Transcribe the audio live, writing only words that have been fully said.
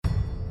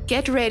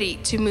Get ready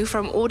to move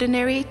from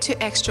ordinary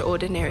to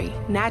extraordinary,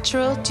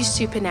 natural to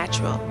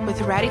supernatural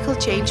with Radical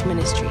Change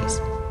Ministries.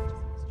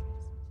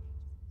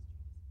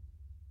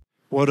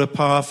 What a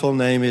powerful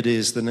name it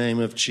is, the name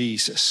of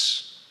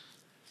Jesus.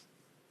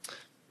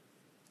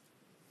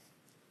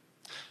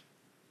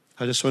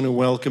 I just want to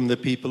welcome the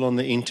people on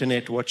the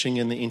internet, watching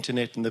in the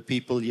internet, and the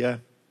people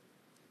here.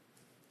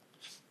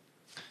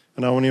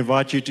 And I want to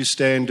invite you to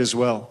stand as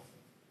well.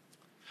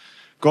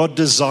 God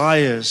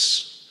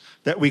desires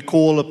that we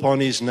call upon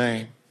His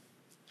name.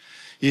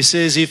 He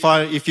says,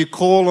 if you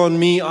call on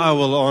me, I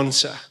will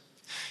answer.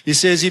 He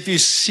says, if you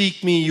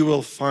seek me, you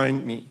will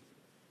find me.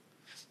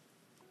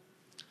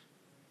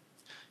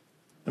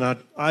 And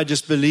I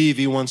just believe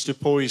He wants to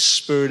pour His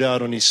Spirit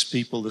out on His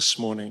people this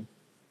morning.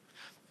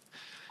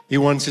 He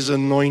wants His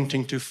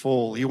anointing to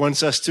fall. He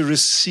wants us to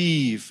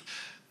receive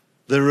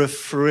the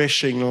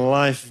refreshing,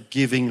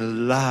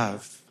 life-giving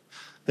love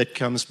that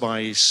comes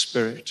by His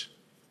Spirit.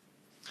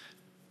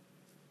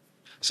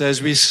 So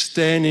as we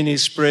stand in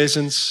His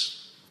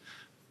presence,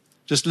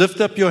 just lift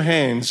up your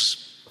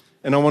hands,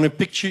 and I want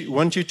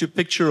you to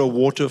picture a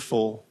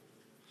waterfall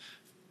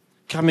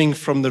coming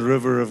from the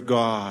river of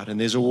God, and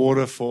there's a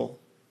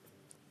waterfall.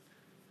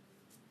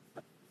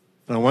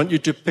 And I want you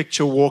to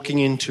picture walking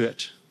into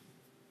it.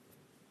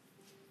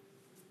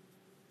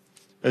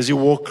 As you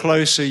walk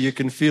closer, you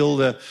can feel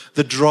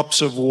the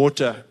drops of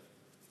water.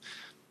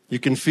 You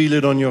can feel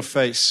it on your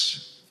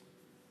face.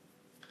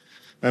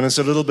 And it's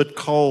a little bit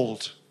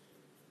cold.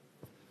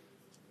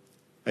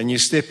 And you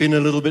step in a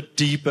little bit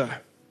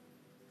deeper.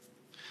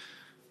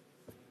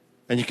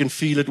 And you can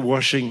feel it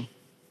washing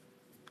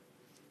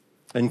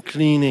and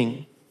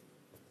cleaning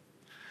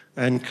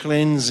and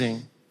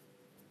cleansing,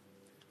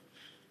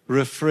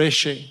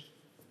 refreshing,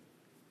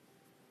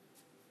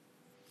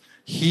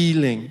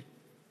 healing.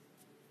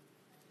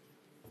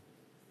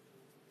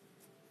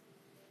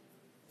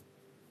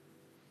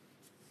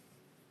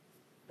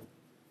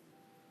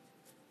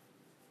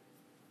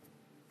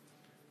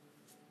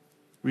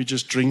 We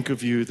just drink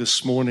of you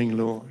this morning,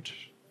 Lord.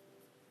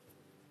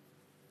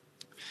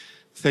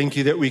 Thank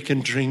you that we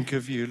can drink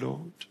of you,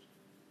 Lord.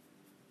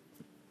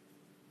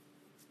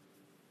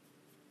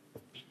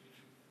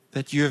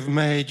 That you have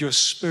made your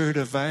Spirit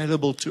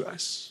available to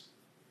us.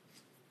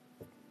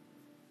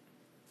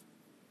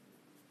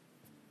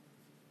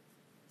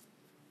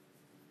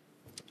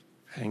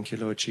 Thank you,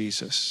 Lord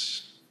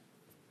Jesus.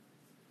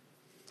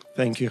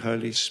 Thank you,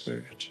 Holy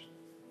Spirit.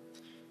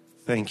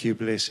 Thank you,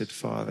 blessed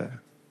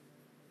Father.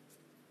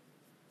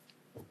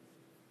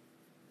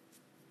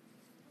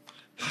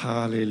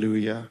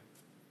 Hallelujah.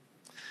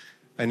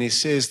 And He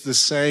says the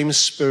same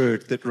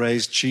Spirit that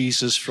raised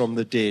Jesus from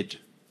the dead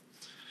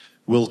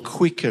will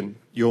quicken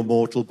your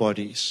mortal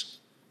bodies.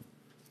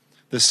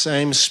 The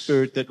same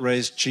Spirit that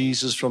raised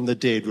Jesus from the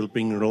dead will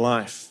bring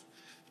life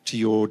to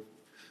your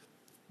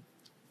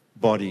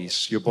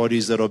bodies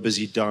that are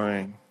busy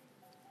dying.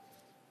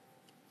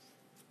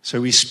 So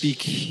we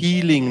speak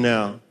healing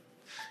now,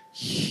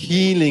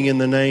 healing in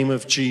the name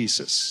of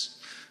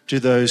Jesus to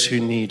those who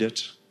need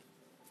it.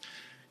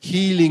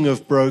 Healing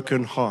of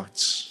broken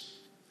hearts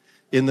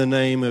in the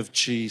name of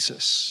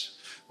Jesus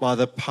by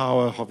the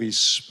power of His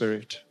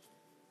Spirit.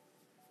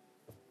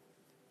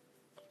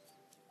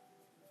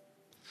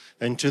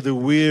 And to the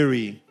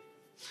weary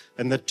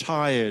and the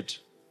tired,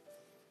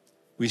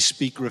 we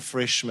speak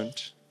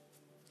refreshment,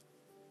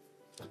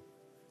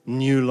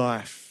 new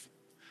life,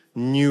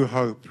 new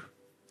hope,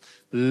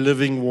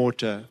 living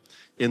water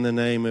in the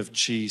name of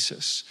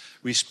Jesus.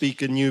 We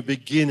speak a new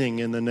beginning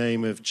in the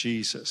name of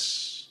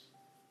Jesus.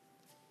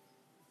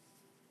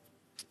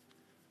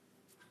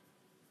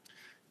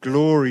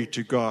 Glory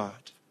to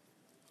God.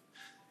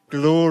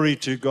 Glory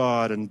to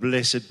God, and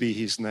blessed be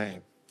His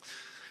name.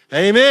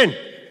 Amen.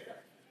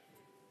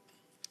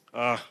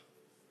 Our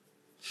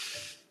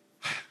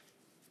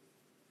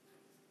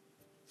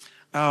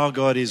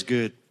God is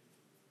good.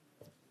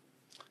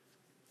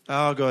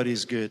 Our God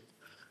is good.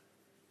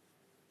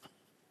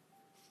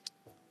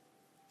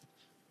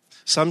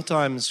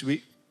 Sometimes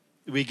we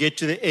get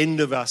to the end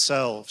of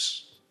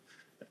ourselves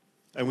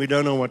and we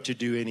don't know what to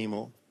do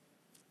anymore.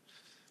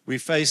 We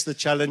face the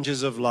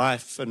challenges of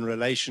life and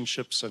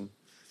relationships and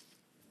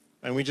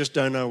we just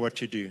don't know what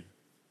to do.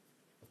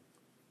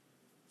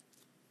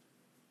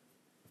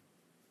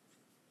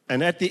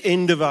 And at the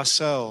end of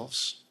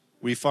ourselves,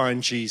 we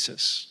find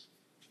Jesus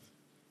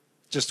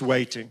just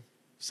waiting,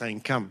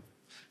 saying, come,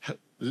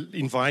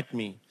 invite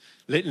me,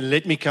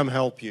 let me come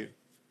help you.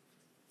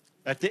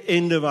 At the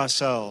end of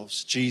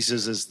ourselves,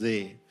 Jesus is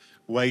there,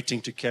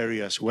 waiting to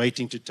carry us,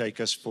 waiting to take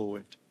us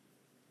forward.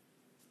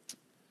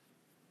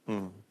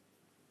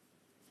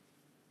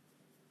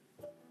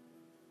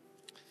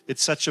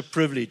 It's such a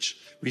privilege.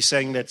 We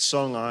sang that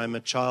song, I am a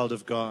child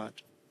of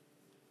God.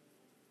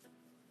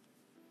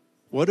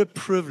 What a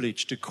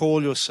privilege to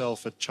call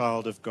yourself a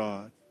child of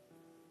God.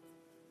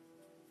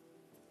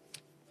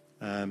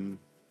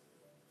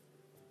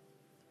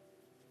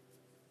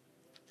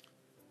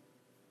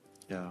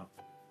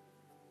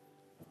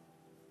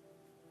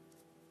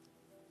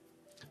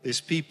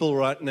 There's people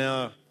right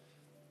now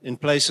in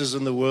places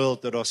in the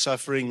world that are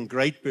suffering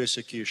great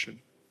persecution.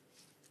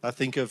 I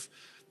think of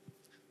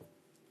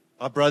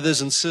our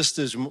brothers and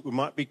sisters who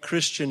might be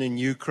Christian in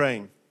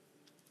Ukraine,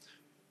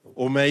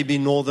 or maybe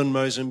northern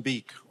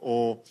Mozambique,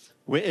 or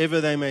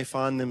wherever they may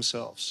find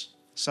themselves,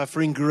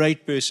 suffering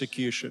great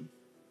persecution.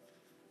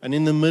 And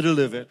in the middle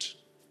of it,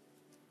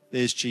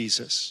 there's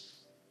Jesus.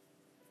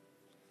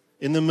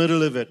 In the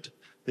middle of it,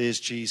 there's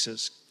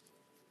Jesus,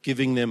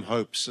 giving them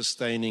hope,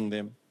 sustaining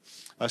them.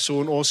 I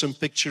saw an awesome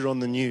picture on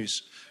the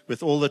news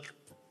with all the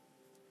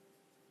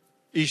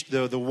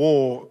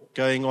war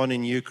going on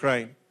in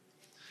Ukraine.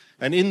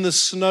 And in the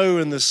snow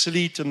and the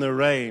sleet and the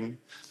rain,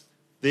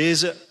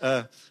 there's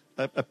a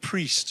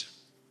priest,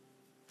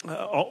 an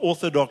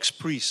Orthodox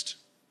priest.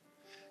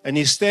 And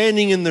he's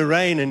standing in the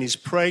rain and he's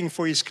praying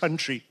for his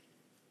country.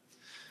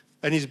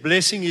 And he's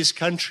blessing his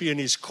country and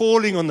he's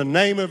calling on the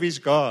name of his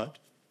God.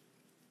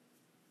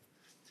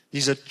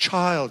 He's a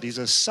child, he's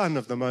a son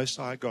of the Most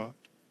High God.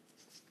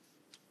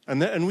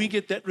 And we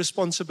get that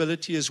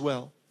responsibility as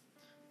well,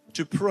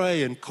 to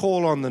pray and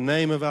call on the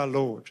name of our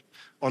Lord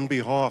on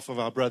behalf of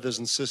our brothers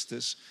and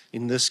sisters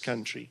in this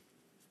country.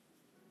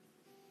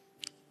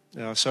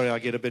 Now, sorry, I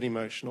get a bit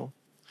emotional.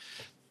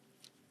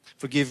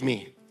 Forgive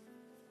me.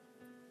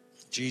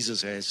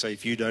 Jesus has, so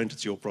if you don't,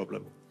 it's your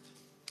problem.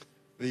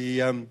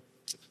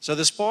 So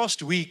this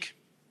past week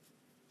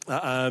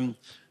in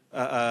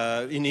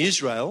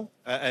Israel,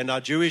 and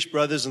our Jewish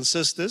brothers and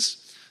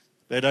sisters,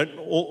 they don't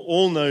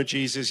all know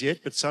Jesus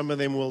yet, but some of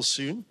them will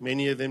soon.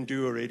 Many of them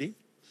do already.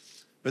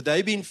 But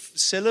they've been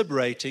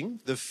celebrating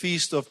the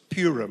Feast of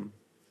Purim.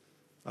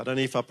 I don't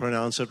know if I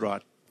pronounce it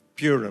right.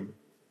 Purim.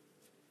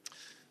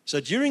 So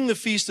during the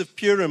Feast of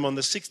Purim on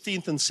the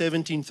 16th and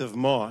 17th of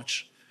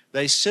March,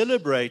 they're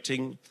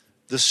celebrating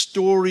the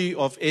story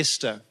of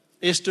Esther.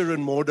 Esther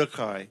and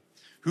Mordecai.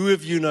 Who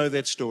of you know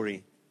that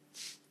story?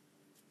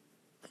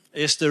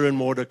 Esther and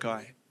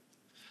Mordecai.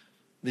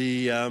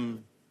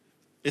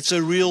 It's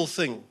a real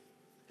thing.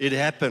 It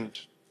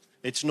happened.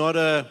 It's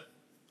not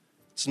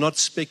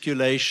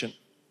speculation.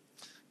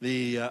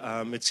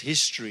 It's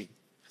history.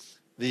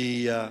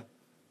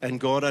 And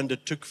God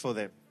undertook for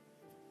them.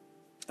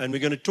 And we're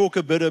going to talk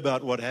a bit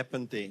about what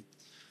happened there.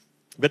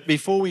 But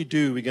before we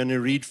do, we're going to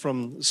read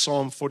from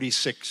Psalm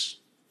 46.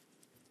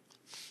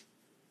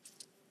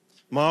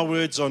 My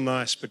words are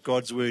nice, but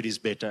God's word is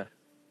better.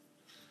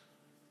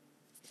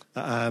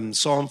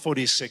 Psalm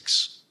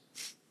 46.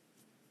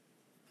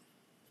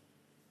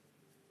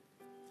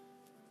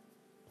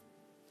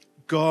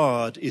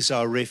 God is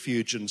our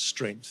refuge and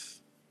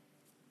strength.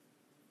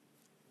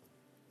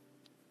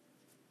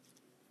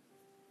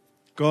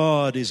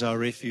 God is our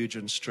refuge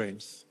and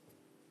strength.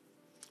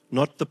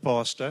 Not the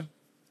pastor,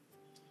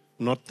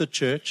 not the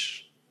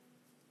church,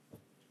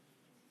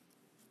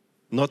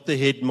 not the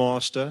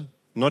headmaster,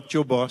 not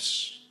your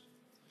boss,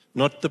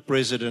 not the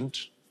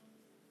president.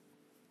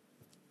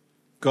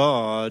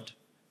 God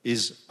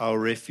is our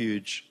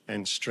refuge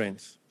and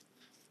strength.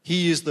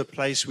 He is the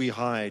place we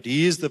hide.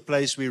 He is the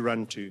place we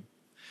run to.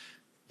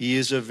 He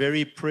is a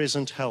very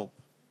present help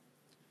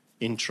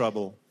in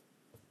trouble.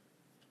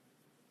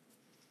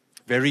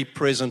 Very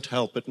present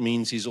help, it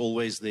means He's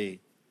always there.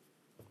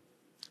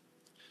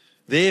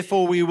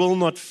 Therefore we will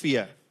not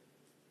fear,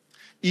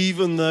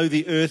 even though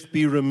the earth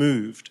be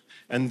removed,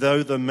 and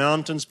though the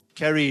mountains be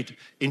carried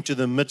into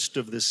the midst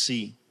of the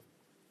sea.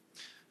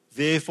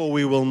 Therefore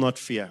we will not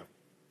fear.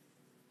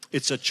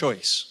 It's a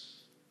choice.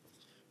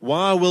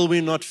 Why will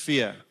we not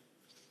fear?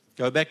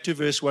 Go back to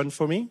verse 1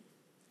 for me.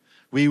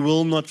 We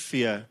will not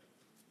fear.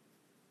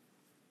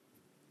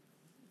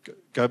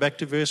 Go back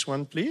to verse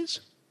 1,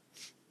 please.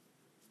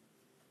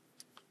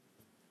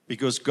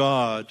 Because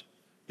God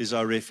is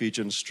our refuge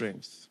and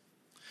strength.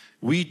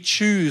 We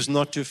choose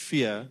not to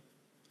fear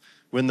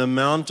when the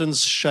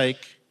mountains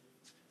shake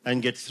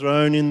and get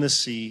thrown in the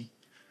sea,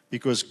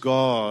 because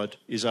God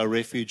is our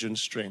refuge and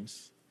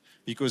strength.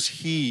 Because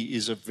He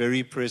is a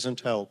very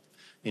present help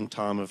in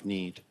time of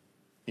need,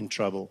 in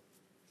trouble.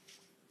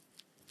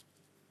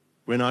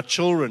 When our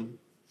children,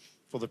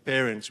 for the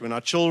parents, when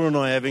our children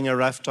are having a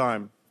rough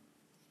time,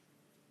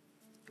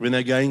 when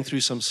they're going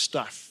through some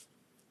stuff,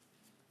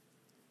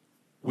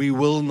 we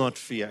will not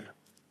fear,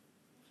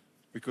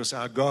 because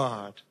our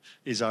God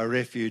is our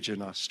refuge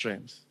and our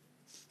strength.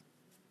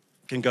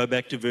 You can go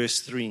back to verse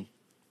 3.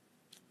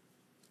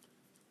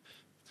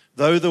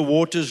 Though the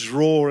waters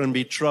roar and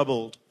be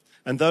troubled,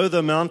 and though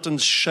the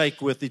mountains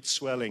shake with its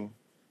swelling,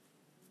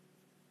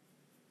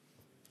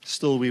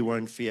 still we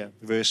won't fear.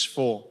 Verse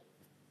 4.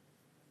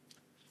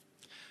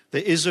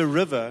 There is a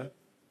river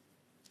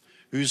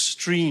whose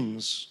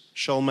streams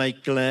shall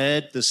make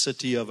glad the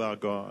city of our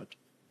God.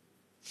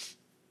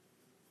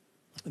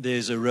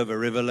 There's a river.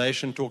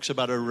 Revelation talks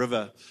about a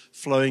river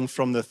flowing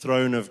from the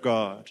throne of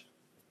God.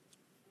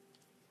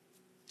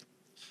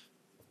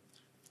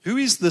 Who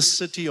is this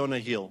city on a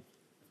hill?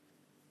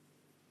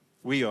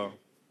 We are.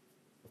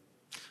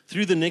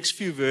 Through the next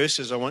few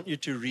verses, I want you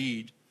to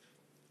read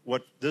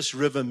what this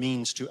river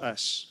means to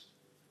us.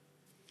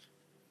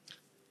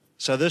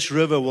 So this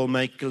river will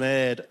make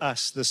glad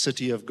us, the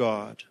city of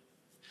God.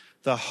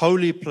 the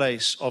holy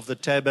place of the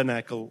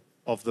tabernacle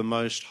of the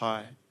Most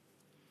High.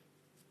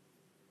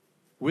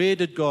 Where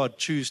did God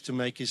choose to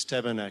make his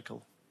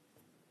tabernacle?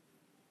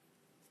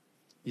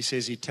 He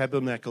says he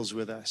tabernacles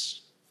with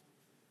us.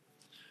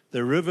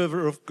 The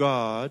river of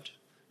God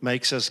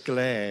makes us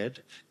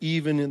glad,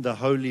 even in the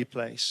holy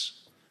place,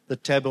 the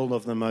tabernacle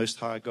of the Most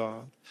High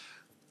God.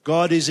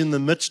 God is in the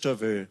midst of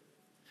her.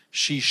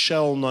 She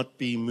shall not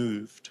be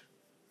moved.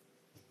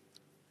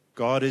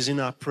 God is in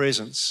our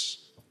presence.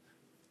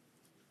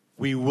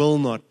 We will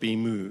not be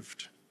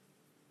moved.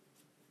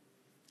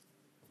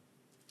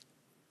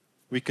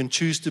 We can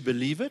choose to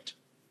believe it,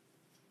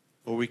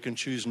 or we can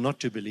choose not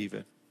to believe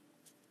it.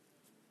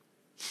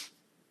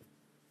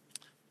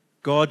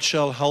 God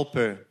shall help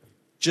her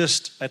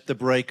just at the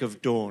break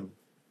of dawn.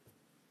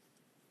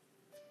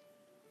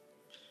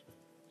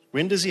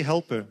 When does he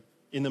help her?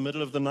 In the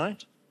middle of the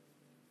night?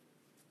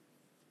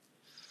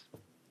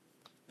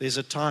 There's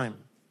a time.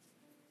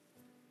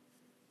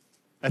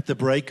 At the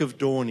break of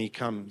dawn, he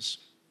comes.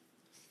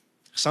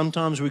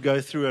 Sometimes we go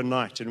through a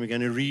night, and we're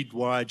going to read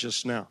why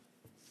just now.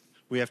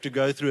 We have to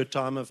go through a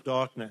time of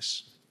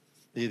darkness.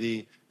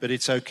 But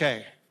it's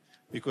okay,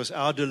 because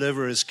our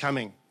deliverer is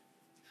coming.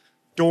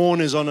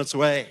 Dawn is on its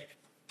way.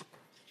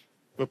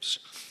 Whoops.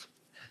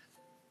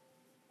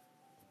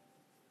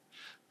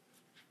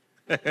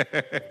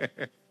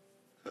 The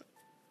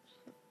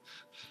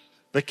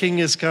king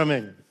is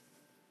coming.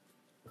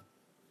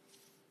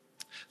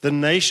 The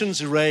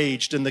nations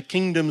raged and the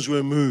kingdoms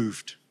were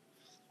moved.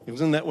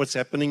 Isn't that what's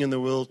happening in the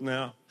world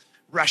now?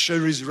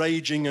 Russia is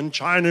raging and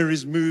China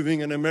is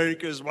moving and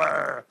America is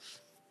war.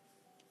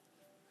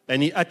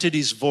 And he uttered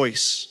his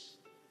voice.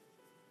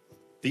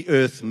 The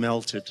earth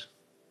melted.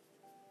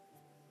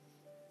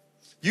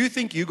 You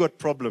think you got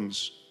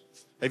problems.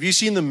 Have you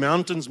seen the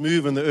mountains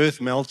move and the earth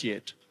melt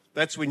yet?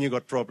 That's when you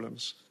got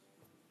problems.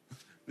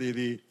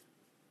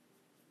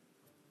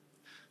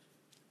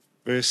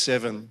 Verse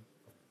 7.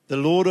 The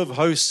Lord of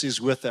hosts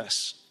is with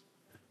us.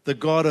 The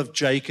God of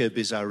Jacob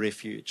is our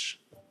refuge.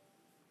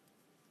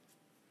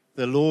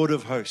 The Lord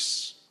of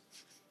hosts.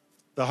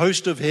 The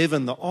host of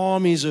heaven, the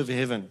armies of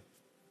heaven.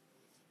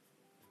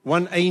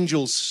 One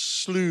angel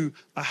slew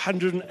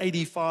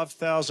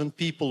 185,000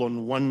 people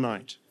on one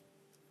night.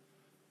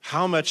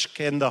 How much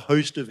can the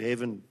host of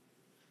heaven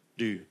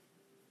do?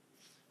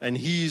 And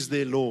he is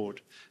their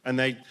Lord. And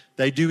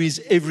they do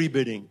his every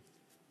bidding.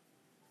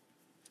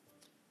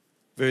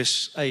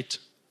 Verse 8.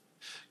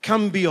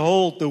 Come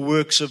behold the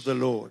works of the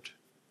Lord.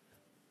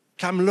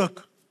 Come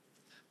look.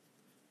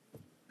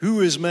 Who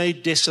has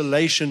made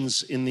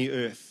desolations in the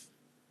earth?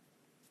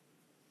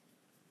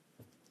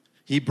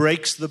 He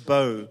breaks the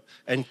bow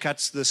and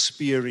cuts the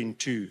spear in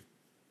two.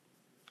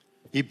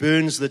 He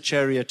burns the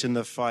chariot in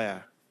the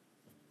fire.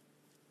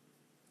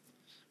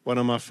 One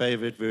of my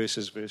favorite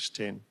verses, verse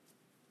 10.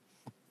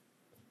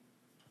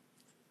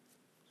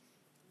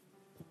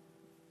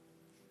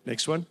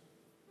 Next one.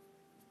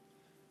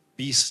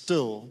 Be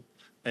still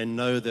and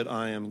know that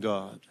I am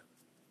God.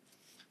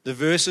 The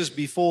verses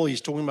before,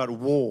 he's talking about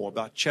war,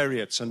 about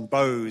chariots and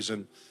bows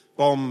and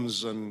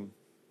bombs. And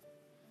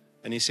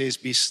he says,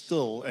 be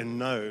still and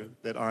know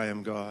that I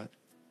am God.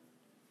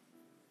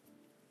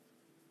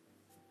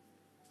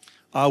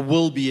 I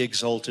will be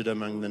exalted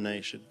among the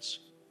nations.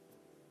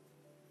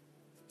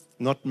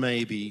 Not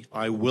maybe,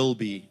 I will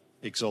be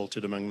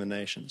exalted among the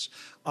nations.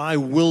 I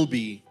will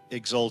be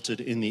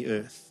exalted in the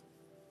earth.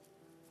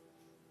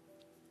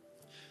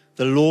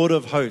 The Lord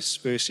of hosts,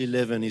 verse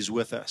 11, is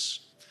with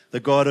us. The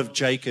God of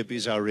Jacob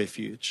is our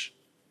refuge.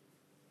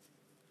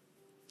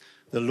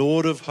 The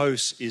Lord of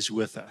hosts is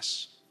with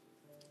us.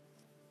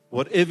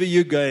 Whatever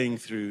you're going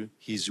through,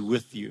 he's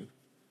with you.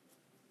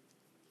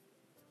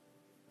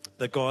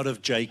 The God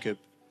of Jacob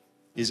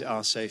is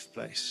our safe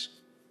place.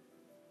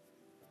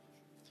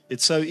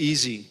 It's so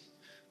easy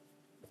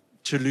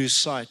to lose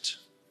sight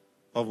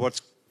of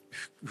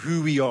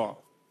who we are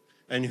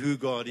and who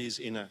God is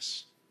in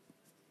us.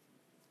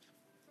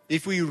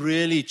 If we're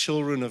really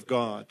children of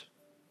God,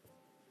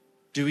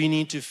 do we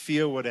need to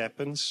fear what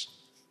happens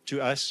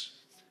to us?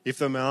 If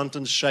the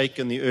mountains shake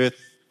and the earth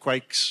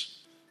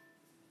quakes?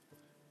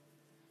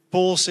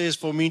 Paul says,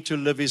 for me to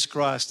live is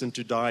Christ and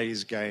to die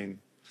is gain.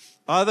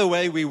 Either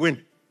way, we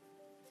win.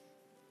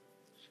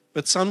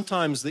 But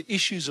sometimes the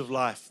issues of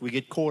life, we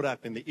get caught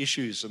up in the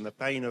issues and the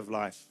pain of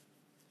life.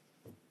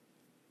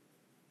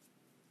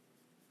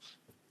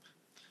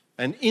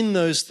 And in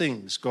those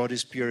things, God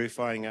is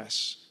purifying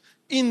us.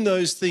 In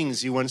those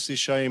things, he wants to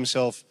show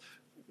himself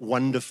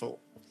wonderful.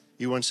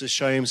 He wants to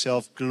show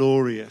himself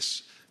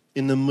glorious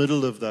in the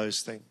middle of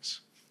those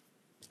things.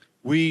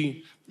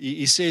 He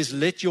says,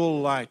 let your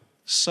light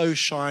so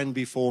shine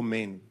before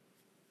men.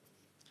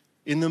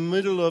 In the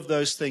middle of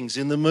those things,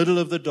 in the middle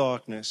of the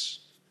darkness,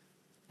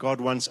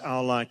 God wants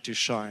our light to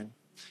shine.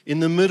 In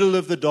the middle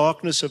of the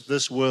darkness of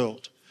this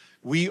world,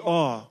 we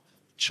are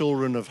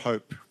children of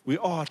hope. We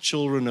are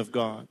children of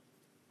God.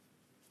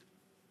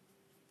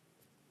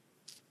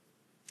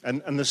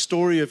 And the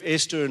story of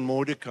Esther and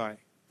Mordecai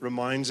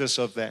reminds us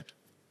of that.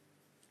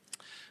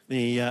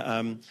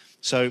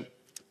 So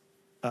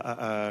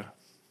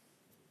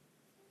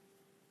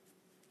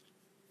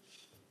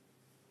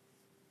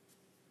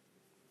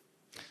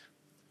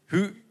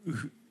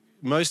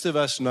Most of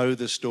us know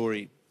the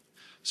story.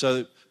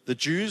 So the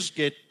Jews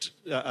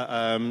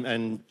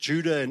and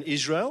Judah and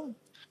Israel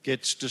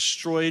gets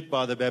destroyed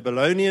by the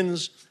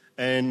Babylonians,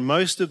 and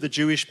most of the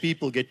Jewish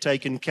people get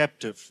taken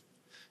captive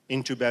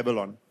into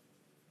Babylon.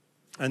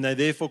 And they're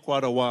there for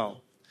quite a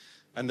while.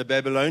 And the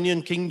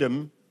Babylonian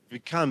kingdom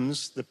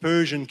becomes the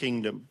Persian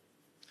kingdom.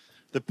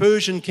 The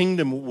Persian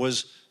kingdom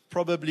was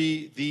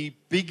probably the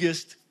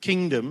biggest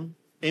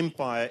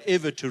empire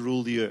ever to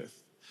rule the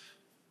earth.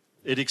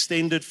 It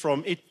extended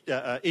from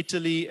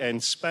Italy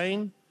and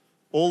Spain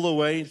all the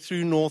way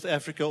through North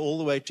Africa, all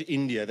the way to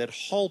India. That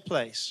whole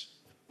place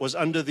was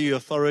under the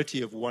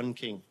authority of one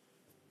king.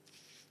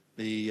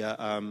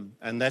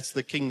 And that's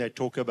the king they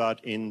talk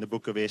about in the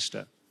book of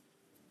Esther.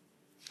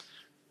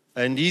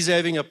 And he's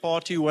having a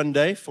party one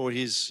day for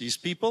his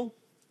people,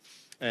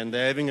 and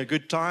they're having a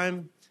good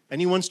time,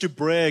 and he wants to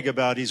brag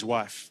about his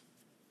wife.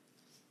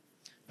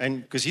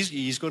 And because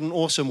he's got an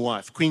awesome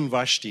wife, Queen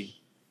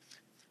Vashti.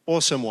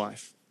 Awesome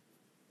wife.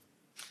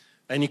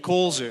 And he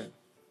calls her.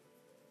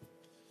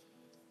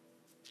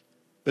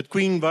 But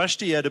Queen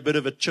Vashti had a bit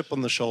of a chip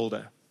on the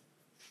shoulder.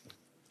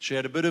 She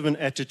had a bit of an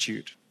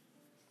attitude.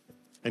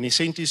 And he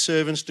sent his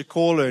servants to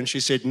call her, and she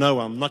said,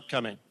 "No, I'm not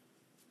coming."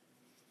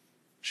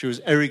 She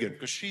was arrogant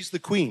because she's the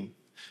queen.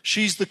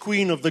 She's the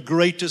queen of the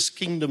greatest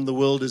kingdom the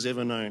world has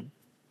ever known.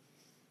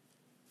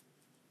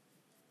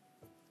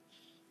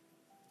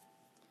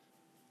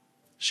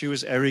 She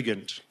was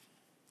arrogant.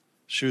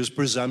 She was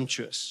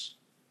presumptuous.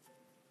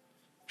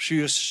 She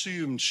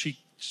assumed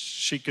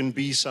she can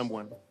be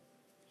someone.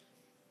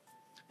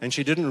 And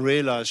she didn't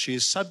realize she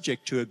is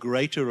subject to a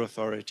greater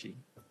authority.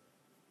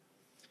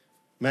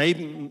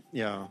 Maybe,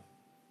 yeah.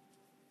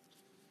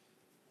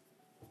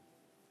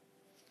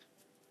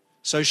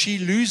 So she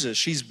loses.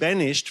 She's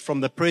banished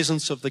from the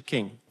presence of the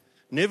king.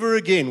 Never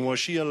again was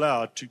she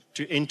allowed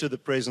to enter the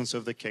presence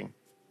of the king.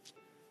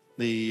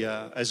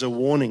 As a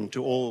warning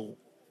to all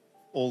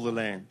the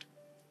land.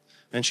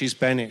 And she's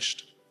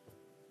banished.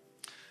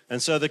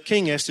 And so the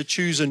king has to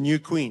choose a new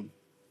queen.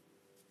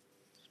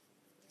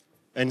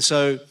 And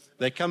so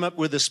they come up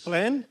with this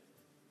plan,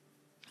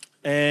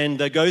 and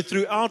they go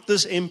throughout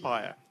this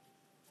empire,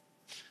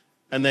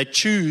 and they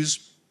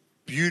choose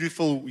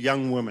beautiful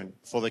young women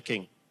for the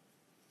king.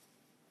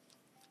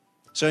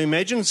 So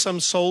imagine some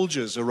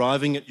soldiers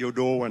arriving at your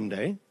door one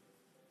day.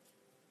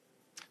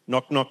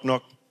 Knock, knock,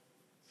 knock.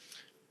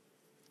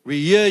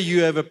 We hear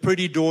you have a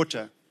pretty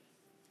daughter.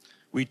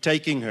 We're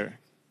taking her.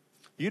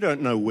 You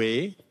don't know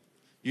where.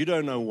 You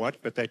don't know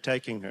what, but they're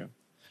taking her.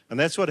 And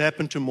that's what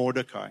happened to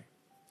Mordecai.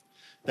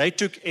 They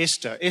took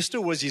Esther. Esther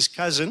was his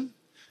cousin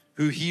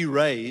who he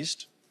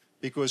raised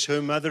because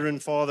her mother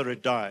and father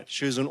had died.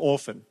 She was an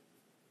orphan.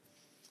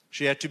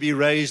 She had to be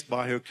raised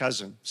by her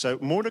cousin. So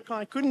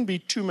Mordecai couldn't be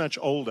too much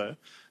older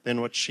than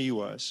what she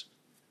was.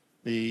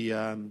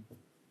 So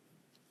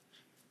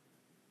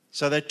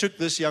they took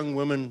this young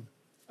woman,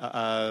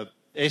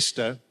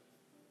 Esther,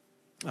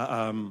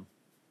 and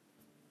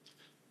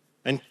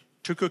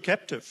took her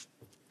captive,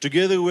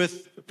 together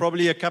with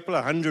probably a couple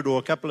of hundred or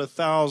a couple of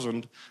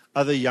thousand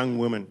other young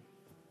women.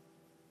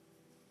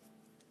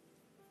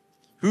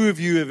 Who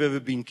of you have ever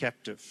been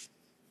captive?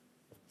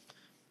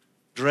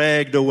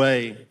 Dragged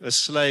away, a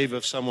slave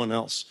of someone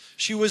else.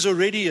 She was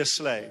already a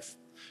slave.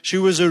 She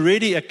was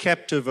already a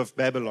captive of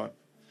Babylon.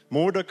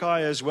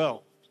 Mordecai as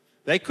well.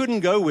 They couldn't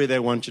go where they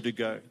wanted to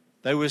go.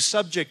 They were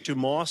subject to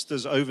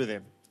masters over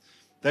them.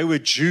 They were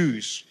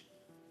Jews.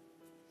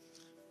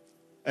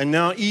 And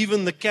now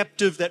even the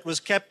captive that was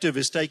captive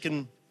is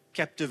taken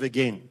captive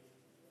again.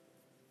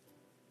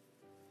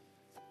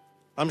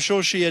 I'm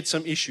sure she had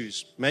some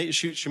issues.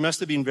 She must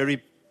have been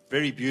very,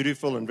 very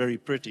beautiful and very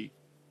pretty.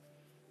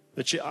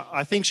 But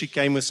I think she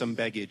came with some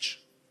baggage.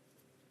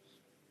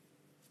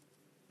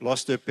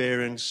 Lost her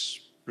parents,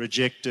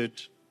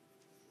 rejected.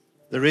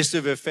 The rest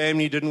of her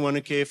family didn't want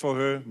to care for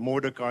her.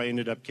 Mordecai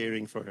ended up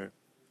caring for her.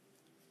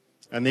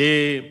 And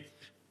there,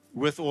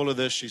 with all of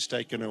this, she's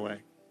taken away.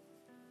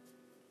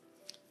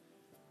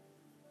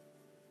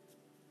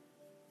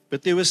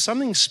 But there was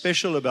something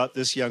special about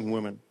this young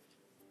woman.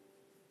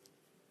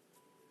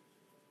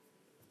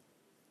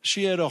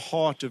 She had a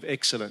heart of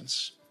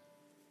excellence.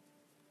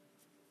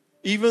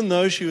 Even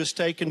though she was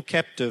taken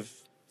captive,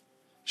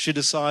 she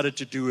decided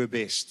to do her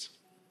best.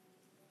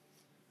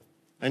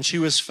 And she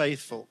was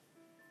faithful.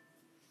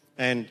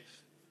 And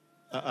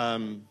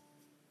the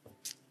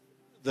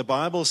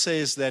Bible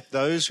says that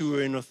those who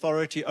were in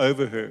authority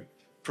over her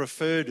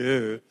preferred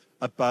her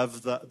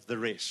above the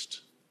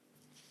rest.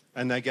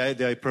 And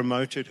they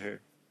promoted her.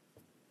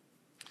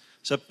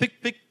 So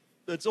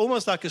it's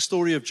almost like a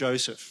story of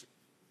Joseph.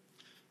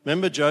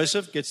 Remember,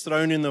 Joseph gets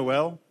thrown in the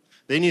well.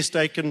 Then he's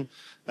taken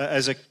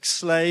as a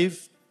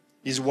slave.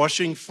 He's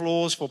washing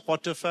floors for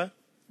Potiphar.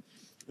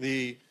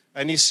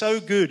 And he's so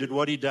good at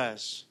what he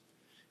does.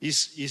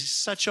 He's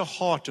such a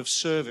heart of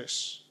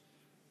service.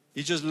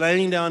 He's just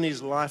laying down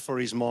his life for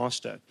his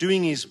master,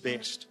 doing his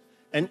best.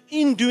 And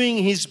in doing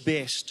his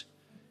best,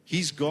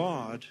 his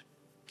God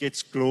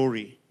gets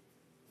glory.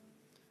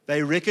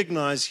 They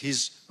recognize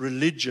his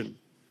religion.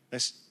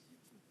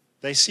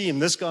 They see him,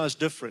 this guy's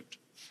different.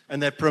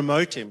 And they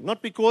promote him,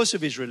 not because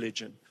of his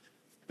religion,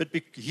 but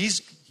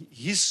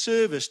his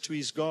service to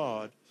his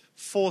God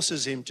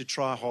forces him to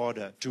try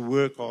harder, to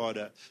work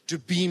harder, to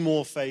be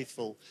more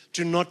faithful,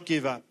 to not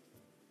give up.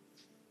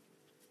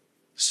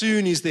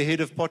 Soon he's the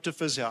head of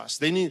Potiphar's house.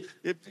 Then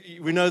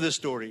we know the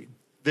story.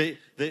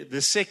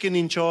 The second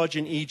in charge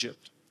in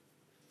Egypt.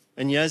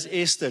 And here's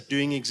Esther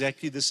doing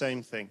exactly the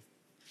same thing.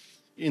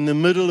 In the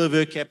middle of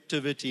her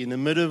captivity, in the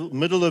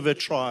middle of her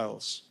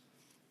trials,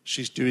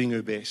 she's doing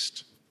her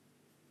best.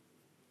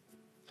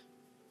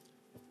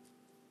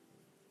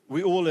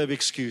 We all have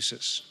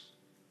excuses.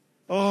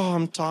 Oh,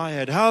 I'm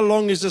tired. How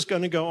long is this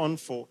going to go on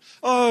for?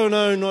 Oh,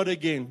 no, not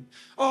again.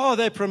 Oh,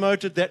 they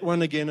promoted that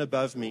one again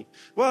above me.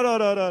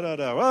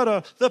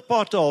 The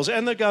potholes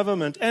and the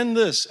government and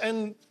this.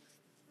 And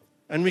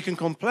we can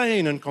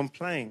complain and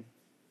complain.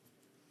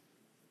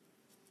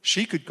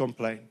 She could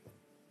complain.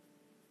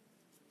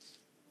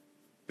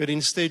 But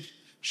instead,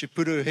 she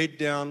put her head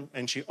down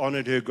and she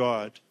honored her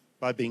God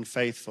by being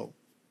faithful.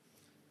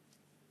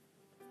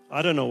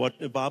 I don't know what,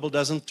 the Bible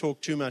doesn't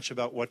talk too much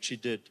about what she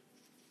did.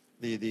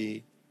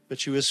 But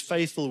she was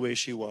faithful where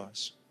she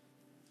was.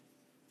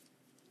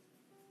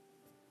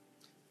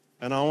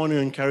 And I want to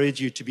encourage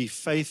you to be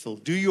faithful.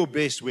 Do your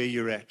best where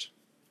you're at.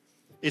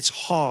 It's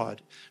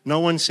hard.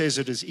 No one says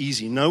it is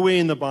easy. Nowhere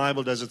in the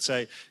Bible does it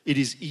say it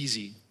is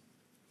easy.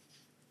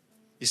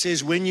 It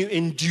says when you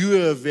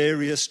endure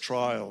various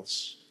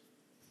trials.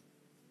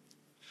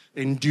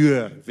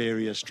 Endure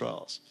various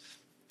trials.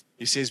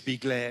 He says be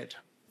glad.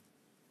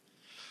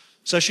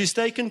 So she's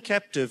taken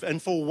captive,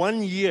 and for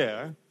 1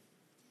 year,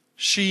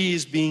 she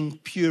is being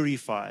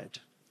purified.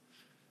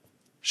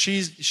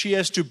 She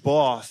has to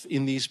bath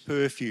in these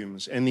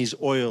perfumes and these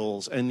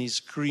oils and these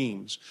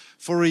creams.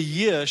 For a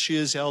year, she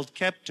is held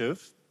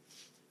captive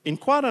in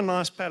quite a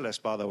nice palace,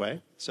 by the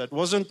way. So it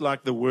wasn't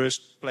like the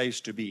worst place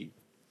to be.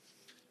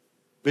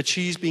 But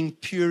she's being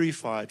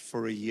purified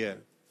for a year.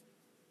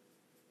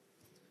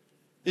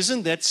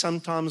 Isn't that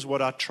sometimes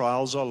what our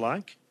trials are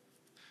like?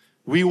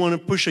 We want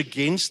to push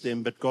against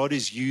them, but God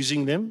is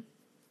using them.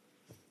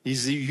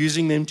 He's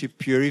using them to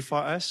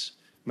purify us,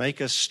 make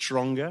us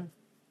stronger.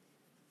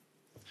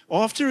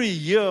 After a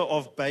year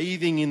of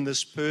bathing in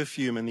this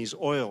perfume and these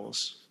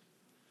oils,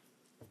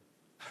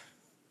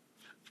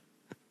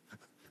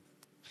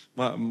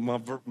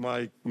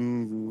 my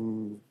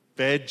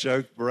bad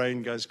joke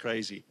brain goes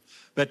crazy.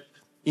 But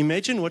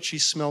imagine what she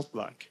smelled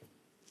like.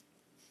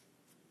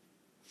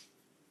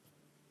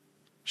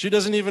 She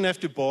doesn't even have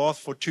to bath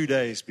for 2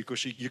 days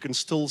because you can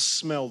still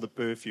smell the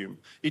perfume.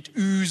 It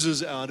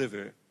oozes out of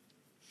her.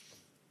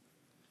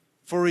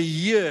 For a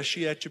year,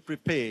 she had to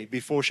prepare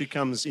before she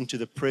comes into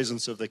the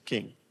presence of the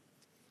king.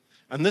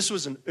 And this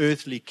was an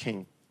earthly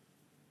king.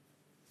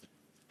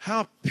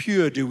 How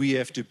pure do we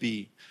have to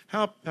be?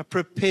 How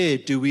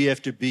prepared do we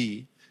have to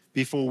be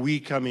before we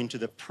come into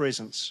the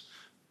presence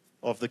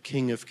of the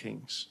King of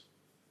Kings?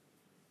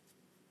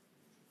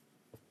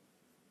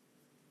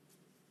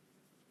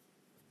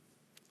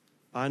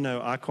 I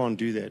know I can't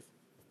do that.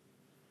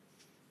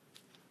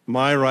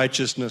 My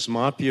righteousness,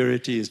 my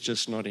purity is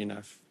just not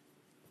enough.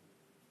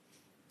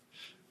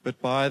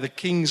 But by the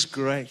King's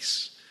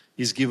grace,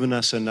 He's given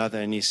us another,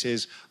 and He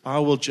says, I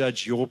will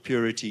judge your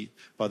purity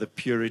by the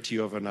purity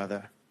of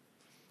another.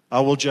 I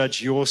will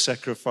judge your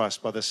sacrifice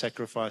by the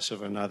sacrifice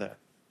of another.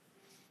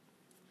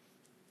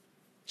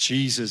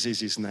 Jesus is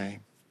His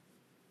name.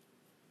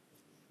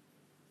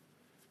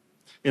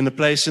 In the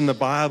place in the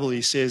Bible,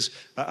 He says,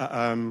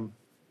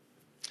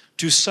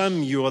 to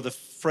some you are the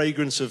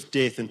fragrance of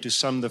death, and to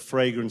some the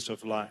fragrance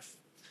of life.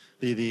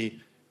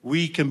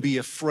 We can be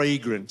a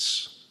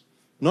fragrance,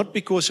 not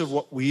because of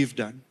what we've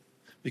done,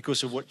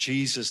 because of what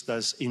Jesus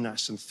does in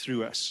us and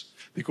through us,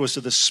 because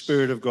of the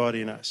Spirit of God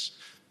in us.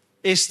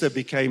 Esther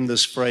became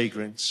this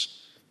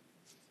fragrance,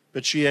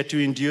 but she had to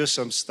endure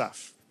some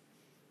stuff.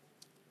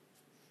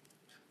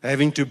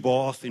 Having to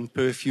bath in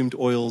perfumed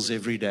oils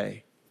every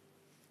day.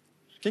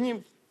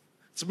 It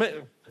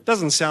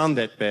doesn't sound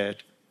that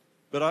bad.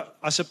 But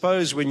I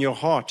suppose when your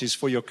heart is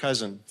for your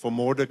cousin, for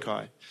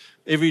Mordecai,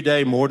 every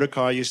day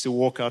Mordecai used to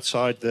walk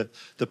outside the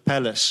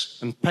palace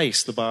and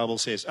pace, the Bible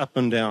says, up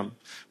and down,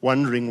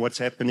 wondering what's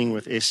happening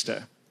with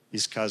Esther,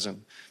 his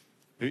cousin.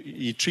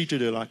 He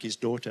treated her like his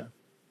daughter.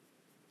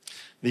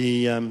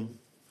 And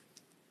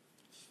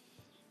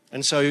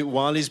so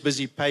while he's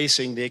busy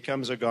pacing, there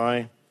comes a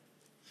guy.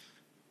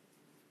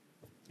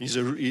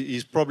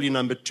 He's probably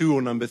number 2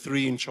 or number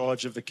 3 in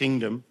charge of the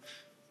kingdom.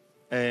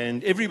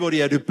 And everybody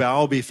had to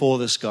bow before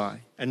this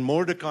guy. And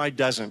Mordecai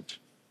doesn't.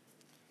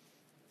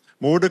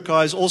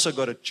 Mordecai's also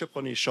got a chip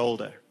on his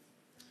shoulder.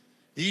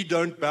 He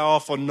don't bow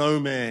for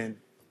no man,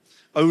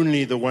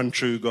 only the one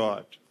true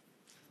God.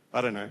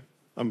 I don't know.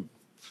 I'm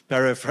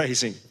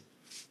paraphrasing.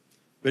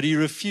 But he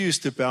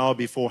refused to bow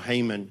before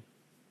Haman.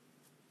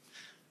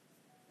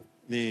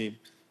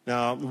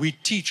 Now, we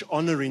teach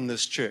honor in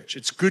this church.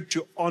 It's good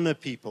to honor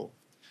people.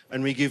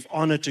 And we give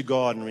honor to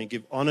God and we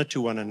give honor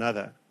to one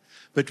another.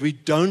 But we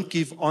don't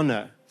give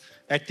honor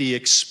at the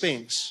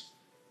expense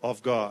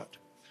of God.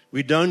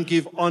 We don't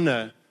give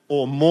honor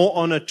or more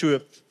honor to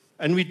it.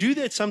 And we do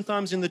that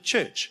sometimes in the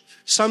church.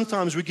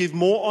 Sometimes we give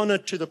more honor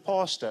to the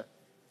pastor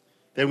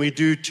than we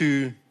do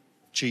to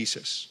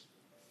Jesus.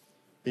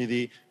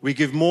 We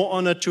give more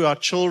honor to our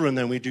children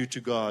than we do to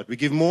God. We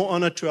give more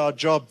honor to our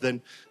job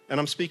than, and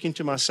I'm speaking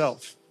to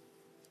myself.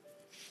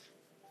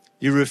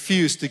 You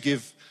refuse to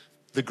give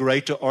the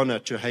greater honor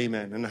to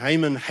Haman, and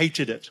Haman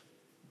hated it.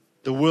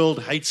 The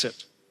world hates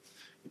it.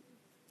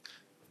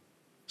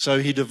 So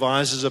he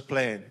devises a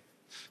plan.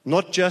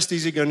 Not just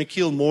is he going to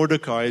kill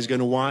Mordecai, he's going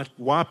to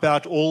wipe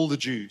out all the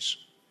Jews.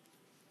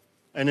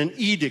 And an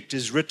edict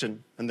is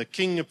written, and the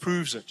king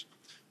approves it.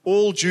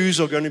 All Jews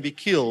are going to be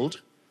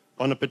killed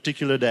on a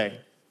particular day.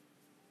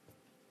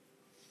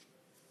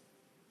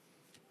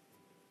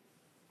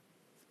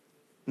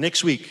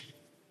 Next week,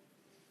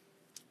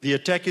 the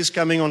attack is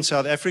coming on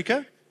South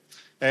Africa,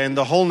 and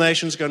the whole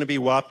nation's going to be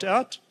wiped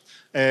out.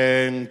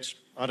 And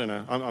I don't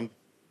know, I'm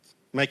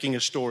making a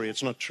story,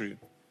 it's not true.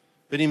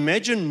 But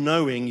imagine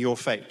knowing your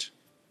fate.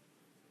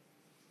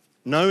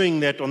 Knowing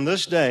that on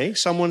this day,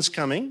 someone's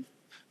coming,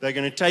 they're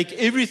going to take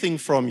everything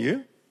from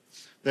you,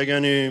 they're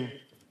going to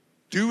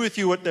do with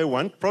you what they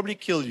want, probably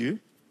kill you,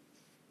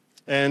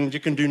 and you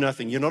can do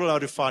nothing. You're not allowed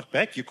to fight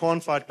back. You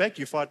can't fight back.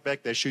 You fight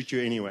back, they shoot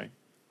you anyway.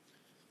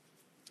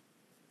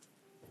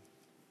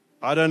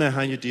 I don't know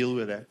how you deal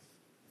with that.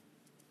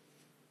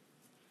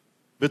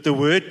 But the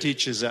word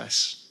teaches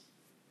us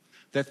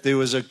that there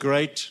was a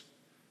great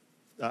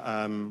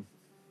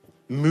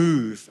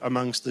move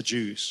amongst the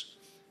Jews.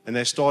 And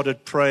they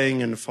started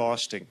praying and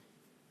fasting.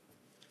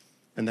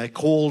 And they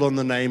called on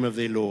the name of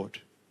their Lord.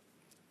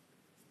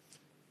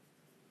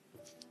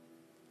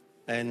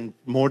 And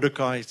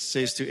Mordecai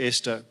says to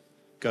Esther,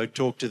 go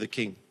talk to the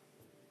king.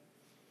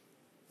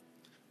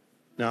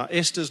 Now,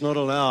 Esther's not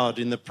allowed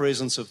in the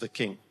presence of the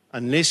king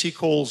unless he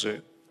calls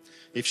her.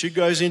 If she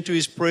goes into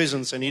his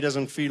presence and he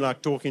doesn't feel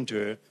like talking to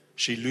her,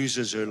 she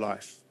loses her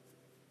life.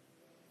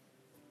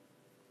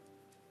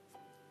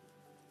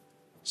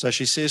 So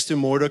she says to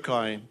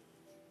Mordecai,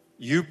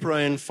 you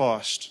pray and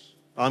fast.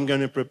 I'm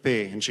going to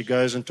prepare. And she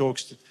goes and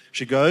talks.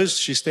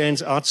 She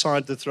stands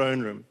outside the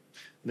throne room.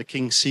 The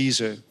king sees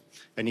her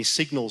and he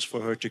signals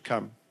for her to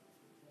come.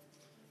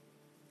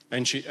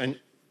 And she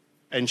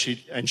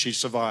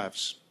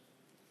survives.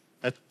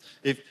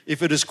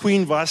 If it is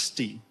Queen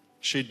Vashti,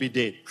 she'd be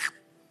dead.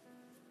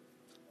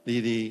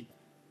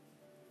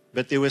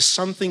 But there was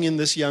something in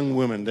this young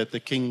woman that the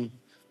king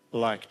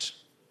liked.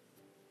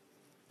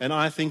 And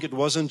I think it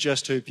wasn't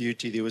just her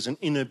beauty. There was an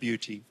inner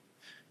beauty.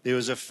 There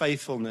was a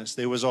faithfulness.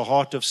 There was a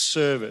heart of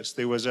service.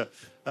 There was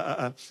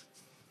the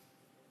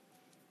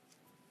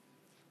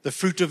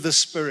fruit of the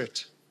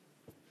Spirit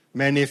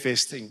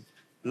manifesting.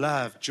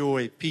 Love,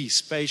 joy,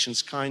 peace,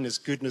 patience, kindness,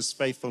 goodness,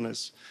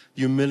 faithfulness,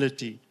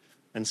 humility,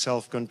 and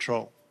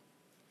self-control.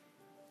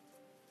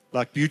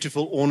 Like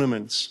beautiful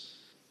ornaments.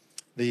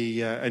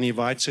 And he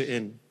invites her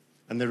in.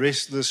 And the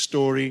rest of the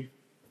story,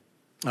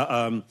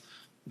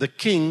 the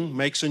king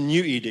makes a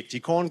new edict. He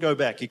can't go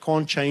back. He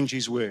can't change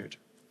his word.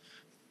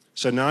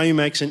 So now he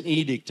makes an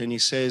edict and he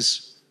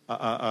says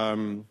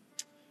that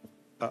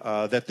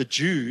the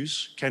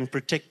Jews can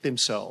protect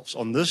themselves.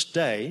 On this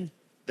day,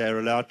 they're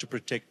allowed to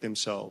protect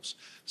themselves.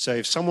 So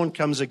if someone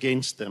comes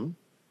against them,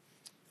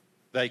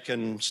 they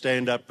can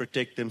stand up,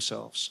 protect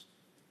themselves.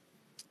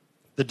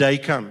 The day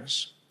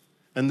comes,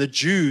 and the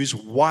Jews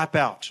wipe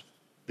out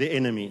their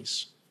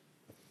enemies.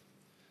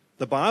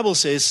 The Bible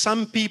says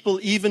some people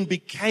even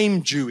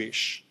became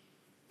Jewish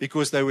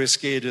because they were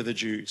scared of the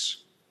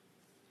Jews.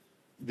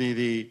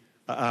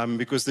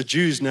 Because the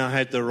Jews now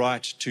had the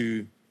right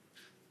to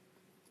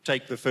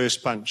take the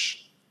first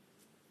punch.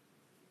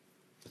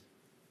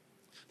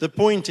 The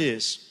point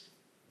is,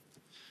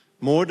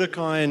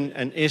 Mordecai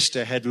and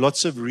Esther had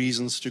lots of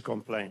reasons to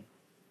complain.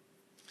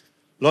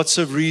 Lots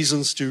of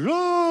reasons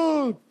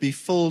to be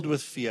filled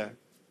with fear.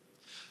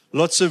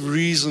 Lots of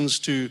reasons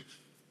to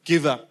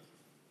give up.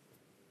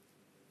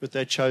 But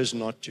they chose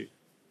not to.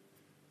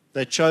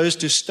 They chose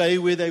to stay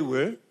where they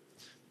were.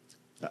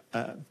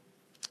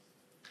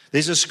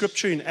 There's a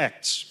scripture in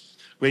Acts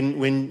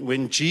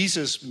when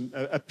Jesus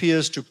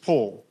appears to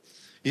Paul.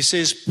 He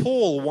says,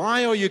 Paul,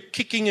 why are you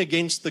kicking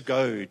against the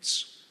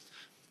goads?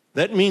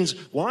 That means,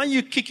 why are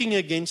you kicking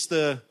against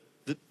the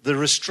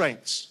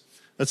restraints?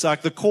 It's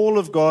like the call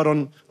of God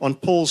on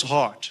Paul's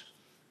heart.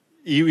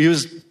 He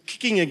was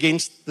kicking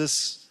against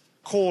this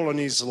call on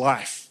his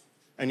life,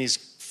 and he's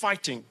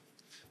fighting.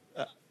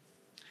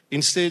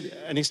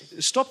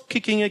 Stop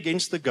kicking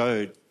against the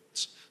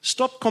goads.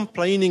 Stop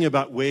complaining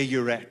about where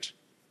you're at.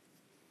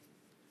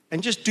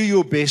 And just do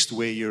your best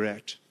where you're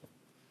at.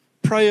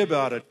 Pray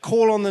about it.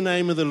 Call on the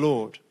name of the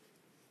Lord.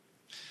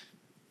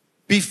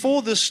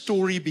 Before this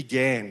story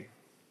began,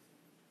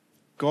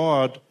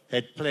 God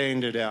had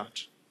planned it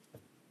out.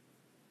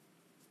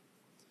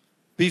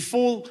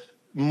 Before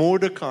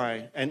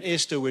Mordecai and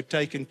Esther were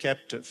taken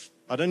captive.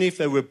 I don't know if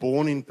they were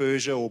born in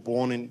Persia or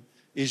born in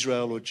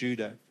Israel or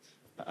Judah.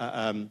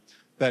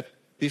 But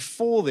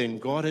before then,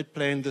 God had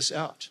planned this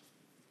out.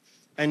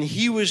 And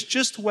he was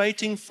just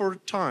waiting for a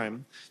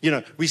time. You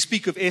know, we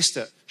speak of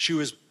Esther. She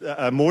was,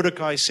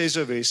 Mordecai says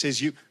of her, he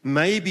says,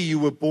 maybe you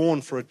were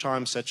born for a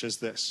time such as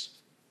this.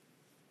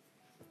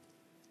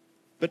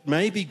 But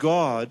maybe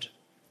God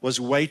was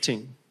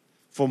waiting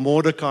for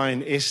Mordecai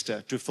and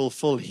Esther to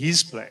fulfill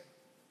his plan.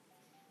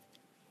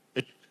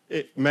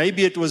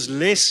 Maybe it was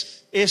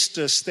less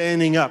Esther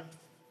standing up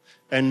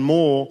and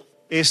more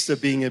Esther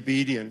being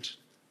obedient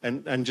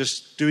and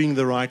just doing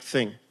the right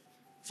thing,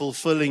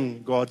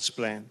 fulfilling God's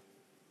plan.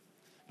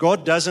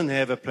 God doesn't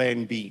have a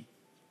plan B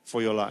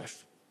for your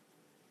life.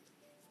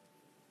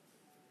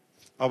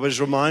 I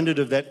was reminded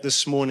of that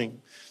this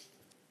morning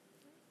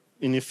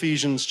in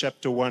Ephesians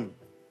chapter 1.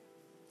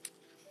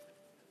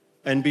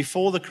 And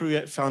before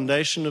the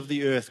foundation of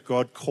the earth,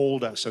 God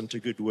called us unto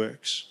good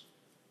works.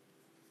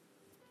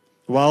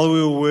 While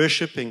we were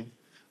worshiping,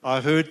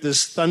 I heard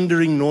this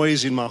thundering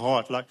noise in my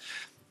heart. Like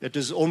it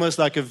is almost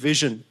like a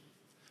vision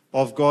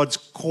of God's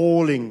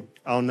calling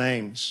our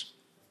names.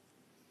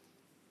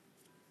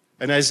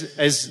 And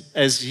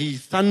as he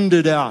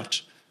thundered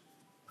out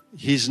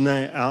his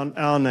name,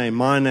 our name,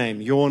 my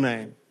name, your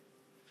name,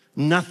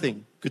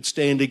 nothing could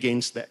stand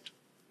against that.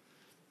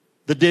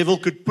 The devil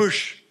could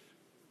push,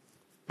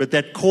 but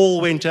that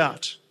call went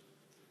out.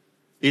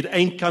 It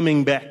ain't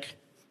coming back.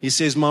 He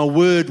says, my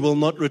word will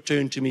not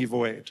return to me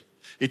void.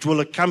 It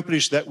will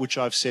accomplish that which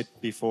I've set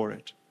before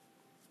it.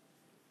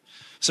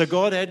 So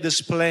God had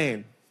this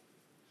plan,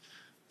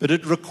 but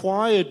it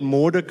required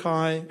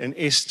Mordecai and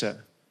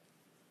Esther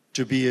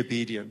to be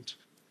obedient,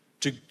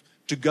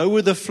 to go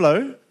with the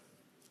flow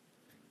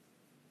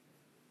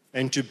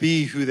and to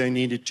be who they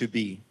needed to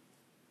be.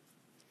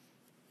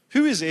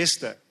 Who is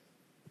Esther?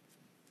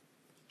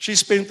 She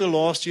spent the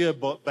last year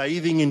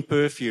bathing in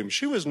perfume.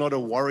 She was not a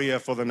warrior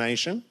for the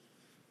nation.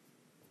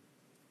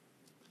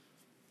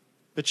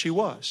 But she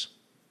was.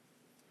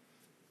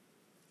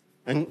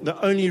 And the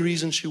only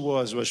reason she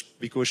was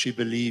because she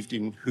believed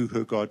in who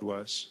her God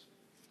was.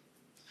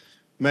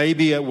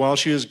 Maybe while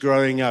she was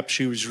growing up,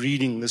 she was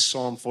reading this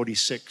Psalm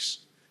 46.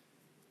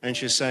 And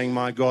she's saying,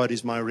 my God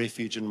is my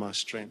refuge and my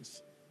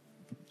strength.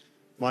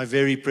 My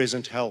very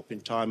present help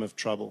in time of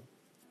trouble.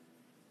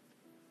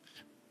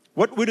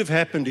 What would have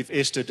happened if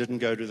Esther didn't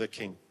go to the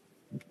king?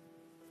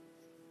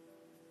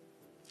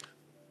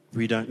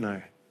 We don't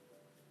know.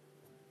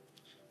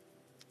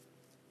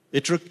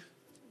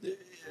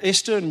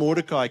 Esther and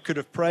Mordecai could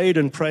have prayed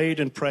and prayed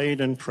and prayed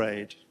and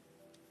prayed.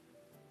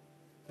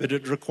 But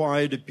it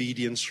required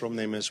obedience from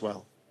them as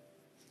well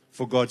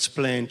for God's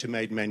plan to be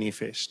made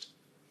manifest.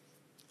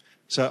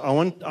 So I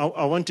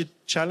want to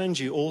challenge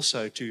you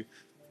also to,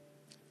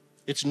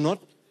 it's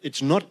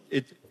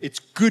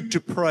good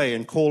to pray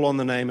and call on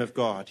the name of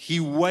God.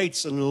 He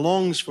waits and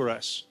longs for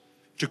us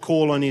to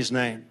call on his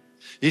name.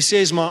 He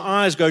says, my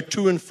eyes go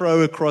to and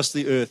fro across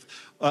the earth,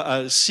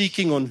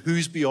 seeking on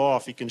whose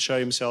behalf he can show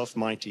himself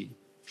mighty.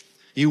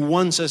 He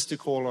wants us to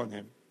call on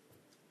him.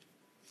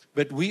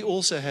 But we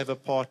also have a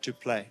part to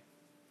play.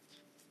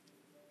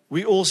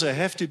 We also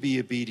have to be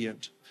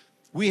obedient.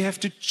 We have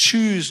to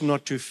choose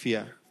not to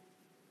fear.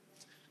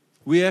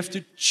 We have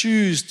to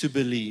choose to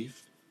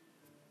believe.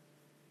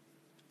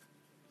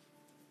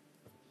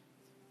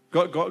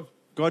 God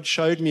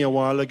showed me a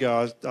while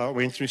ago, I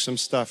went through some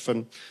stuff,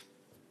 and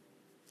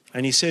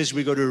he says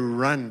we got to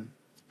run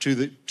to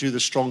the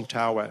strong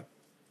tower.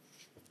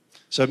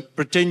 So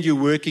pretend you're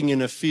working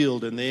in a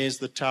field and there's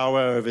the tower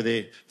over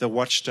there, the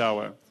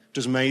watchtower. It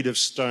was made of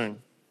stone.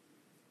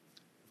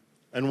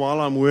 And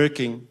while I'm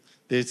working,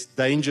 there's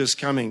dangers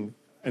coming.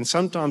 And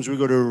sometimes we've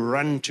got to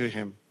run to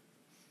him.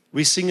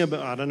 We sing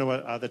about, I don't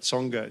know how that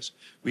song goes.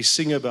 We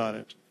sing about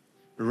it,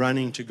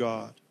 running to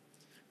God.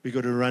 We've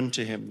got to run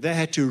to him. They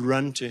had to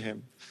run to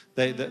him.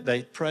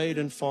 They prayed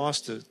and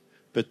fasted,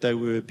 but they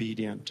were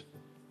obedient.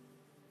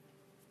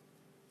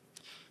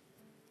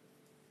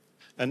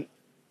 And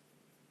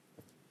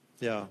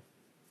yeah.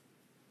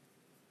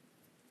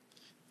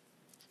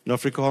 In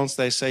Afrikaans,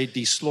 they say,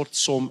 die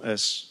slotsom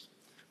is.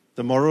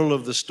 The moral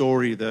of the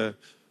story, the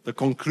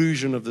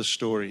conclusion of the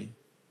story.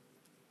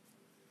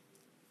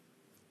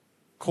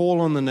 Call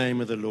on the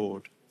name of the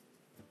Lord.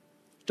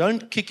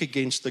 Don't kick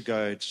against the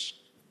goads.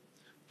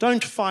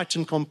 Don't fight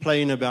and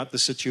complain about the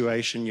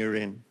situation you're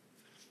in.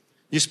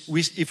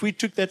 If we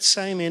took that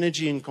same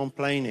energy in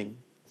complaining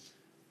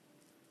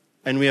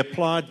and we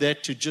applied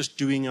that to just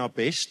doing our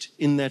best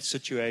in that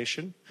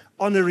situation,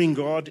 honoring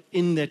God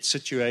in that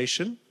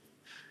situation,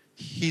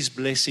 his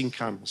blessing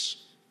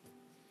comes.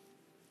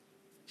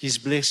 His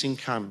blessing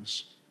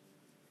comes.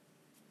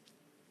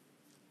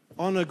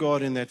 Honor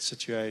God in that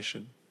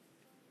situation.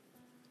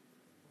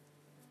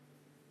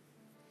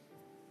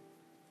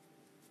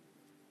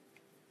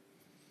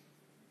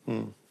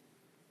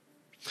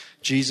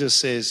 Jesus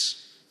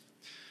says,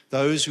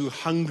 those who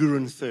hunger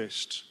and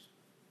thirst.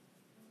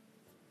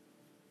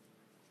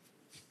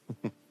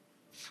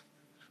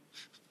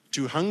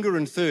 To hunger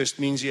and thirst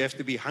means you have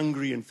to be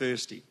hungry and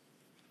thirsty.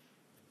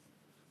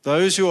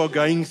 Those who are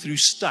going through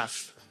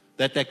stuff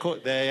that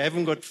they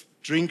haven't got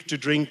drink to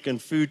drink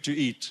and food to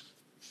eat,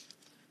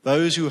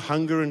 those who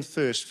hunger and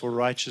thirst for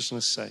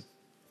righteousness' sake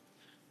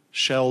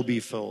shall be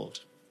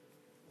filled.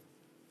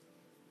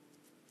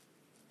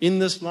 In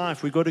this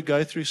life, we've got to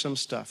go through some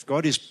stuff.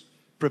 God is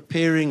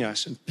preparing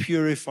us and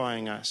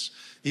purifying us.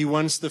 He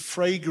wants the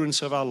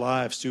fragrance of our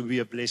lives to be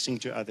a blessing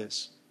to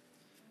others.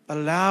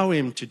 Allow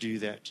Him to do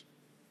that.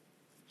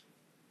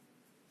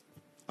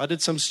 I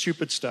did some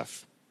stupid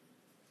stuff.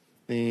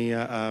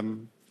 I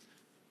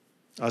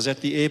was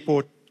at the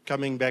airport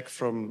coming back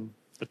from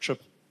a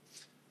trip.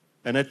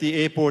 And at the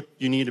airport,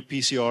 you need a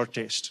PCR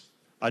test.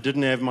 I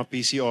didn't have my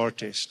PCR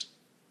test.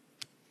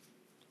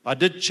 I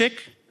did check,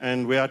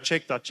 and where I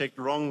checked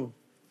wrong.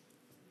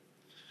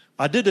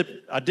 I did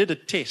a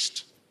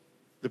test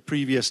the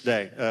previous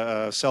day,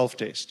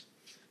 self-test.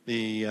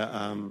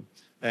 And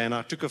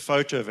I took a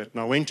photo of it.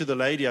 And I went to the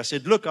lady. I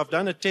said, look, I've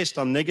done a test.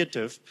 I'm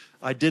negative.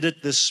 I did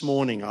it this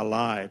morning. I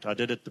lied. I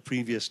did it the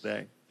previous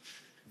day.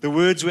 The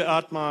words were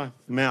out my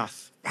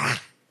mouth.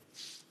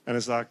 And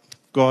it's like,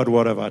 God,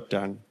 what have I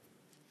done?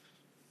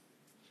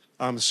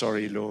 I'm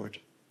sorry, Lord.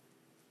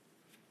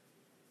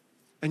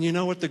 And you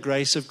know what the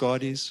grace of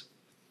God is?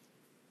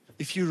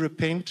 If you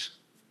repent,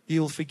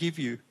 He'll forgive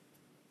you.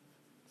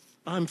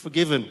 I'm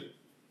forgiven.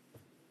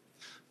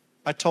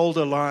 I told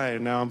a lie,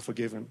 and now I'm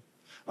forgiven.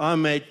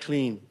 I'm made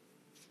clean,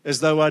 as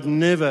though I'd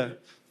never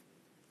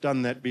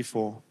done that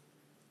before,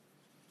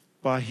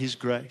 by His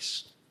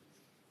grace.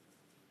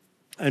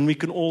 And we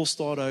can all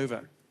start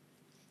over.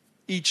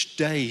 Each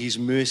day, His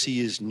mercy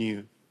is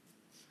new.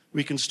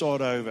 We can start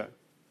over.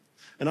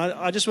 And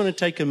I just want to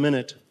take a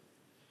minute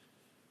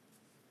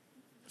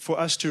for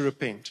us to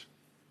repent,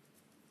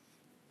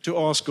 to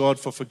ask God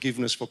for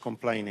forgiveness for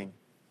complaining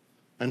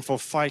and for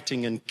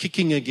fighting and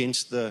kicking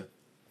against the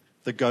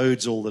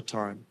goads all the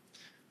time,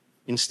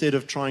 instead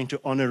of trying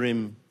to honor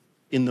Him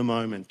in the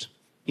moment,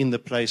 in the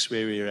place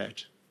where we're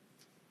at.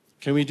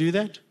 Can we do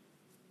that?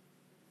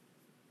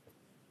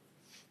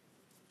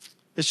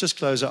 Let's just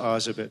close our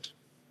eyes a bit.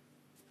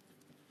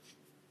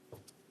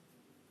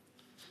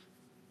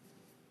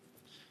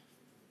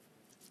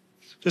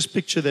 Just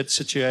picture that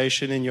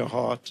situation in your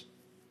heart.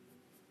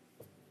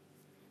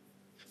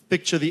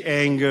 Picture the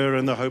anger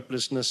and the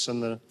hopelessness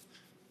and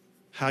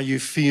how you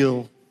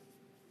feel.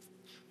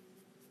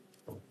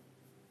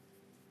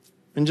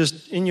 And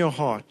just in your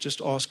heart, just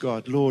ask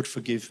God, Lord,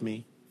 forgive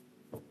me.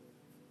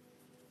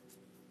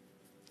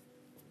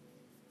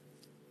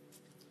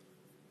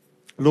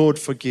 Lord,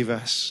 forgive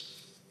us.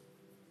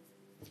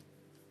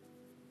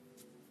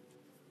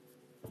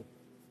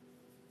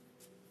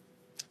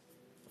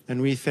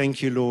 And we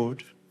thank you,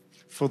 Lord,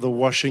 for the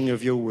washing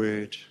of your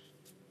word,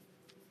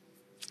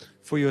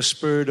 for your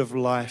spirit of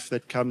life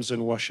that comes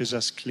and washes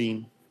us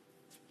clean.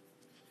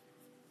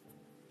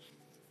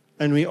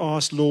 And we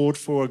ask, Lord,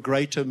 for a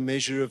greater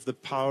measure of the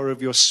power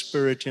of your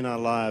Spirit in our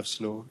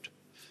lives, Lord,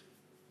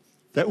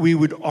 that we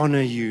would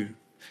honor you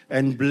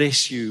and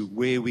bless you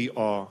where we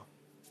are.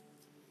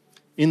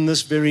 In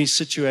this very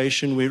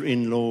situation we're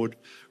in, Lord,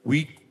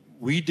 we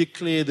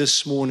declare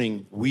this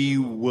morning, we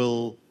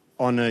will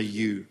honor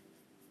you.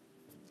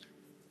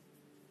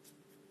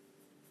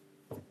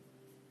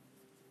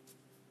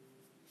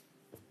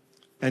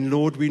 And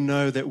Lord, we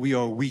know that we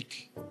are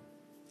weak,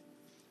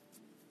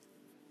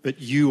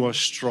 but you are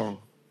strong.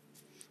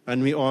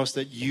 And we ask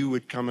that you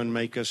would come and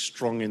make us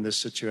strong in this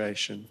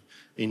situation.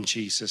 In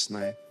Jesus'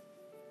 name.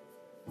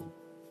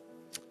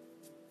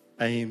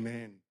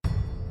 Amen.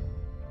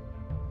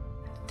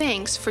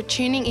 Thanks for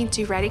tuning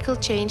into Radical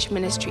Change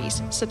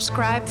Ministries.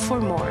 Subscribe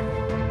for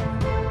more.